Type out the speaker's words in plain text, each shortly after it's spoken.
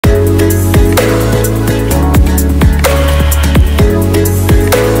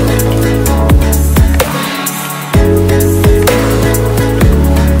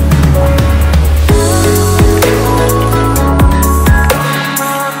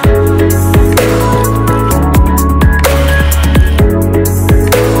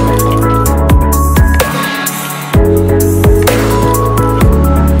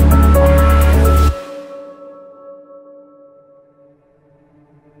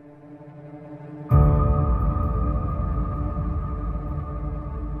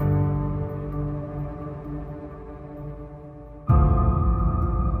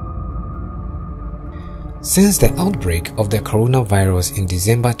Since the outbreak of the coronavirus in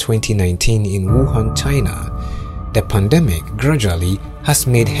December 2019 in Wuhan, China, the pandemic gradually has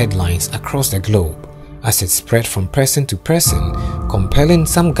made headlines across the globe as it spread from person to person, compelling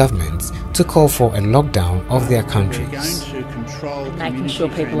some governments to call for a lockdown of their countries. Making sure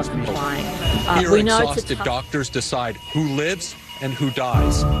people are complying. Here, exhausted doctors decide who lives and who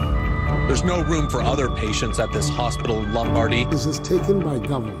dies. There's no room for other patients at this hospital in Lombardy. This is taken by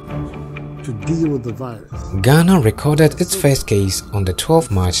government to deal with the virus. Ghana recorded its first case on the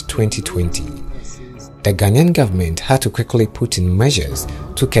 12th March 2020. The Ghanaian government had to quickly put in measures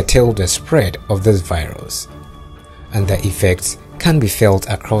to curtail the spread of this virus, and the effects can be felt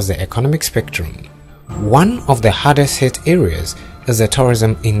across the economic spectrum. One of the hardest hit areas is the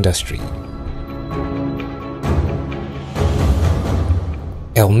tourism industry.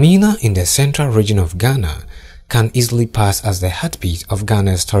 Elmina in the central region of Ghana can easily pass as the heartbeat of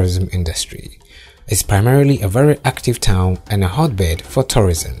Ghana's tourism industry. It's primarily a very active town and a hotbed for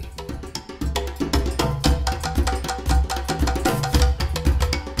tourism.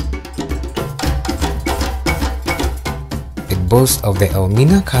 It boasts of the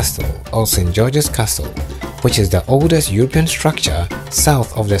Elmina Castle or St. George's Castle, which is the oldest European structure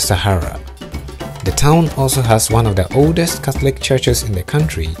south of the Sahara. The town also has one of the oldest Catholic churches in the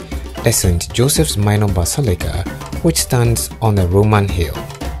country, the St. Joseph's Minor Basilica, which stands on a Roman hill.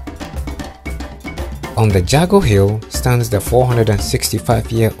 On the Jago Hill stands the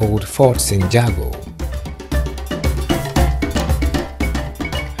 465-year-old Fort St. Jago.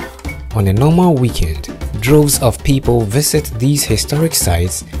 On a normal weekend, droves of people visit these historic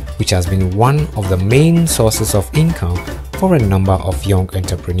sites, which has been one of the main sources of income for a number of young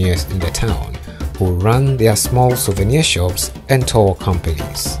entrepreneurs in the town, who run their small souvenir shops and tour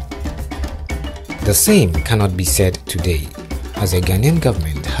companies. The same cannot be said today, as the Ghanaian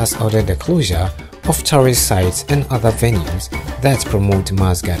government has ordered the closure of tourist sites and other venues that promote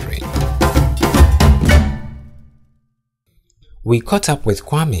mass gathering. We caught up with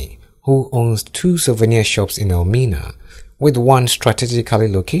Kwame, who owns 2 souvenir shops in Elmina, with one strategically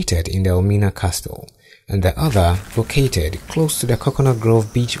located in the Elmina Castle and the other located close to the Coconut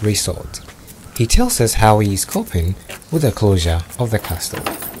Grove Beach Resort. He tells us how he is coping with the closure of the castle.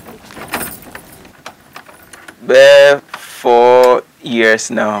 Bare 4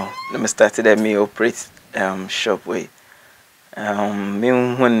 years now, I started at me operate shop way. Me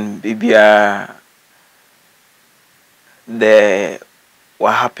when bibia the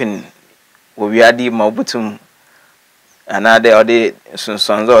what happened we had the mabutum another ode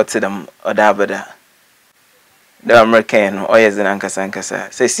sunsonzo to them odabada. The American oyes in ankasa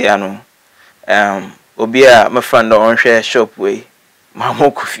sesiano. Obia my friend on share shop way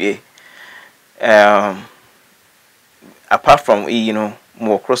mamokufie. Apart from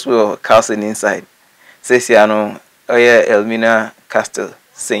more crosswell castle inside. Sesiano oya Elmina Castle,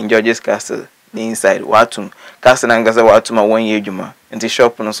 St. George's Castle, the inside Watum. Castle Angasa Watuma 1 year juma, and the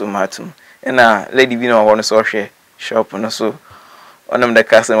shop no so matum. And lady Vino want to share shop no so one of the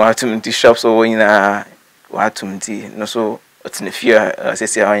castle Watum into shops over in Watum tea, no so what's in the fear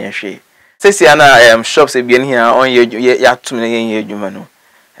Sesiana she. Sesiana shops have been here on year yatum year juma no.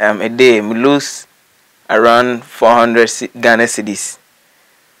 A day we lose around 400 Ghana cedis.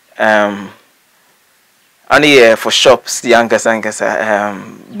 Only for shops, the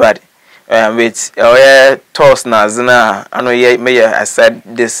Ankasa, but with our toss Nazana, I know may I said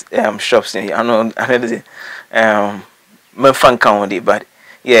this shops, I know another Mefan County, but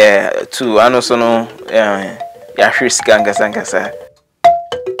yeah, to I know so no Yashis Gankasa.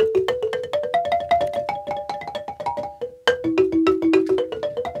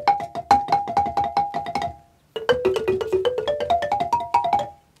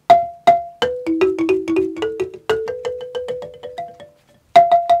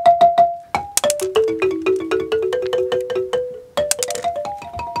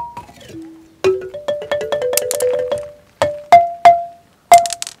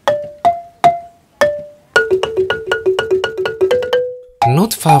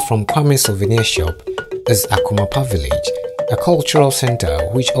 Not far from Kwame's souvenir shop is Akumapa Village, a cultural center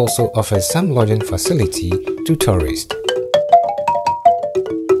which also offers some lodging facility to tourists.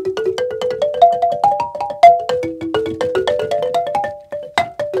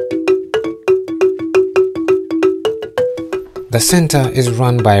 The center is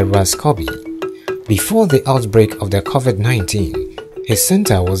run by Ras Kobi. Before the outbreak of the COVID-19, his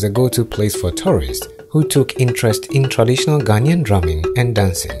center was a go-to place for tourists who took interest in traditional Ghanaian drumming and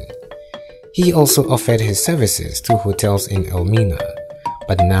dancing. He also offered his services to hotels in Elmina,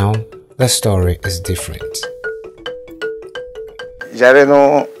 but now the story is different. Jare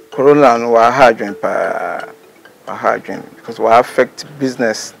no corona no wa hardwin pa hardwin because we affect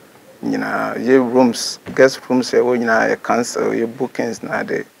business, you know, your rooms, guest rooms, you know, you cancel your bookings now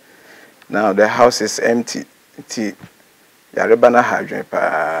the house is empty. Yarebana hardwin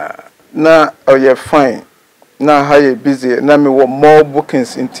pa na oh yeah fine. Now how you busy? Now me want more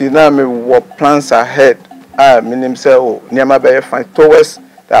bookings now me want plans ahead. Meaning say oh near be fine towards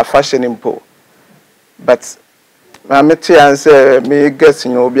the fashion impo. But I met and say me guess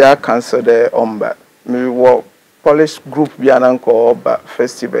you know be a cancel the but me want Polish group be an anchor but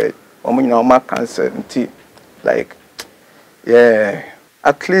festival you know ma cancel like yeah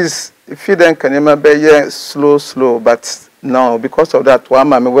at least if you then can be slow but now because of that one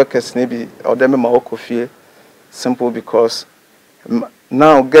my workers maybe or them my coffee simple because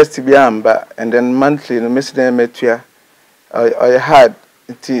now guests be amba and then monthly no miss them metua I had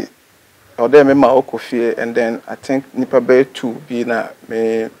it or them my coffee and then I think nipa be 2 be na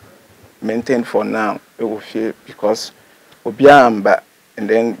me maintain for now it will feel because obi amba and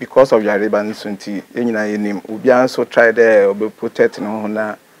then because of your ribbon sunti enyina yenim obi also try there obi protect no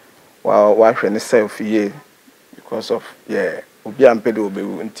na wa hwe ne self ye because of yeah obi ampe de obi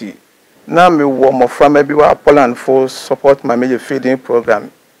nti na me wo mo from maybe wa Poland for support my major feeding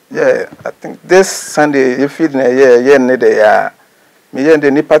program. Yeah, I think this Sunday you feeding yeah need the me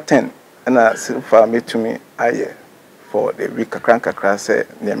the nipa 10 and for me to me for the week kakra say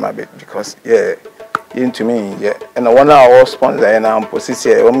near my bit because yeah into me yeah and I want our sponsor and I'm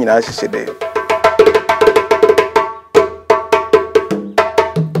position o me na hye dey.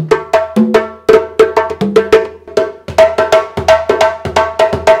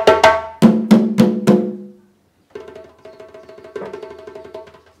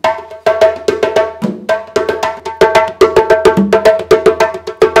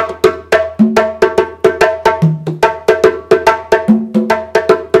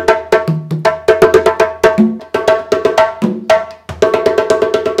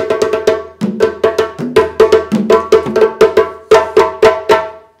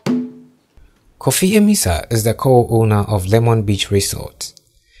 Kofi Emisa is the co-owner of Lemon Beach Resort.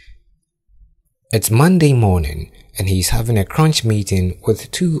 It's Monday morning and he's having a crunch meeting with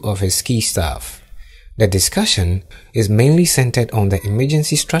 2 of his key staff. The discussion is mainly centered on the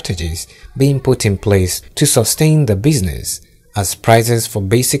emergency strategies being put in place to sustain the business as prices for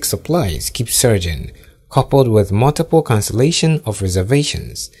basic supplies keep surging, coupled with multiple cancellation of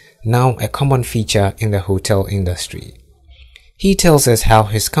reservations, now a common feature in the hotel industry. He tells us how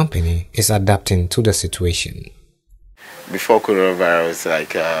his company is adapting to the situation. Before coronavirus,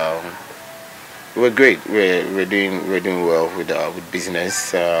 like we're great. We're doing well with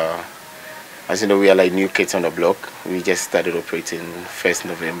business. As you know, we are like new kids on the block. We just started operating 1st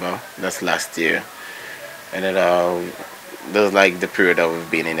November. That's last year, and then that was like the period that we've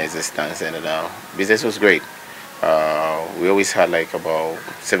been in existence. And business was great. We always had like about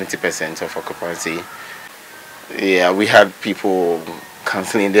 70% of occupancy. Yeah, we had people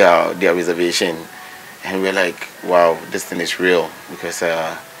canceling their reservation, and we're like, wow, this thing is real because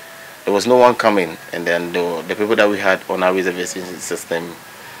there was no one coming, and then the people that we had on our reservation system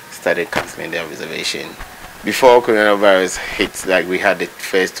started canceling their reservation. Before coronavirus hit, like we had the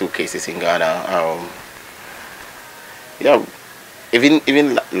first 2 cases in Ghana. Yeah,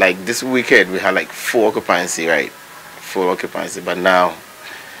 even like this weekend we had like full occupancy, right? Full occupancy, but now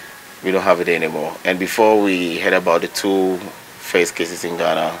we don't have it anymore. And before we heard about the 2 first cases in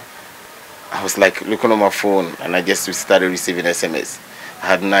Ghana, I was like looking on my phone and I just started receiving SMS. I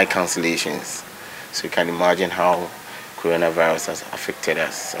had 9 cancellations. So you can imagine how coronavirus has affected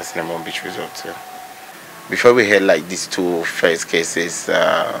us as Lemon Beach Resort. Before we had like these 2 first cases,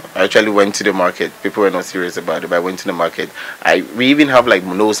 I actually went to the market. People were not serious about it, but I went to the market. We even have like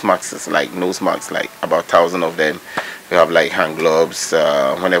nose masks, like about 1,000 of them. We have like hand gloves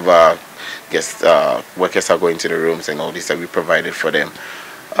whenever guests workers are going to the rooms and all this that we provided for them.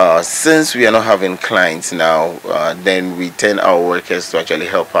 Since we are not having clients now, then we tell our workers to actually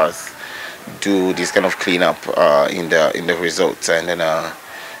help us do this kind of cleanup in the resorts. And then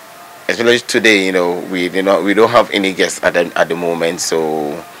especially today, you know, we don't have any guests at the moment,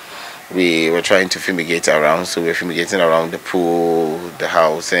 so we were trying to fumigate around. So we're fumigating around the pool, the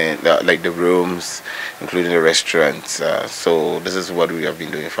house, and like the rooms, including the restaurants. So this is what we have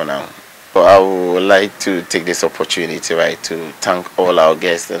been doing for now. But I would like to take this opportunity, right, to thank all our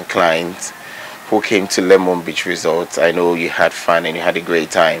guests and clients who came to Lemon Beach Resort. I know you had fun and you had a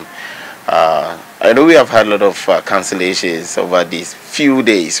great time. I know we have had a lot of cancellations over these few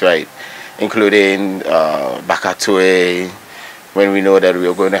days, right, including Bakatue, when we know that we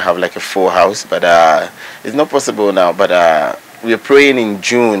are going to have like a full house, but it's not possible now. But we're praying in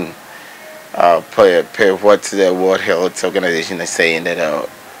June, per what the World Health Organization is saying, that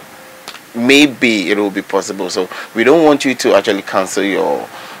maybe it will be possible. So we don't want you to actually cancel your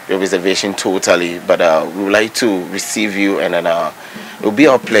reservation totally, but we would like to receive you, and then it will be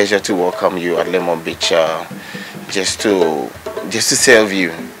our pleasure to welcome you at Lemon Beach, just to serve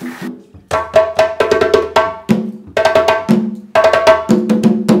you.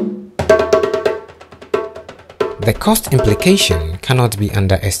 The cost implication cannot be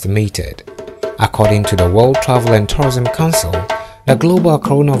underestimated. According to the World Travel and Tourism Council, the global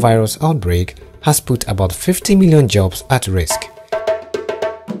coronavirus outbreak has put about 50 million jobs at risk.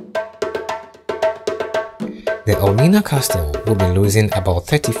 The Elmina Castle will be losing about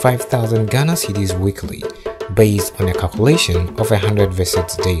 35,000 Ghana cedis weekly, based on a calculation of 100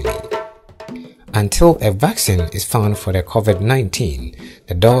 visits daily. Until a vaccine is found for the COVID-19,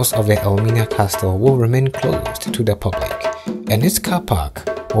 the doors of the Elmina Castle will remain closed to the public, and its car park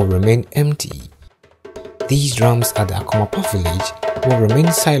will remain empty. These drums at the Akomapa village will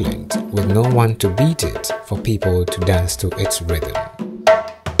remain silent, with no one to beat it for people to dance to its rhythm.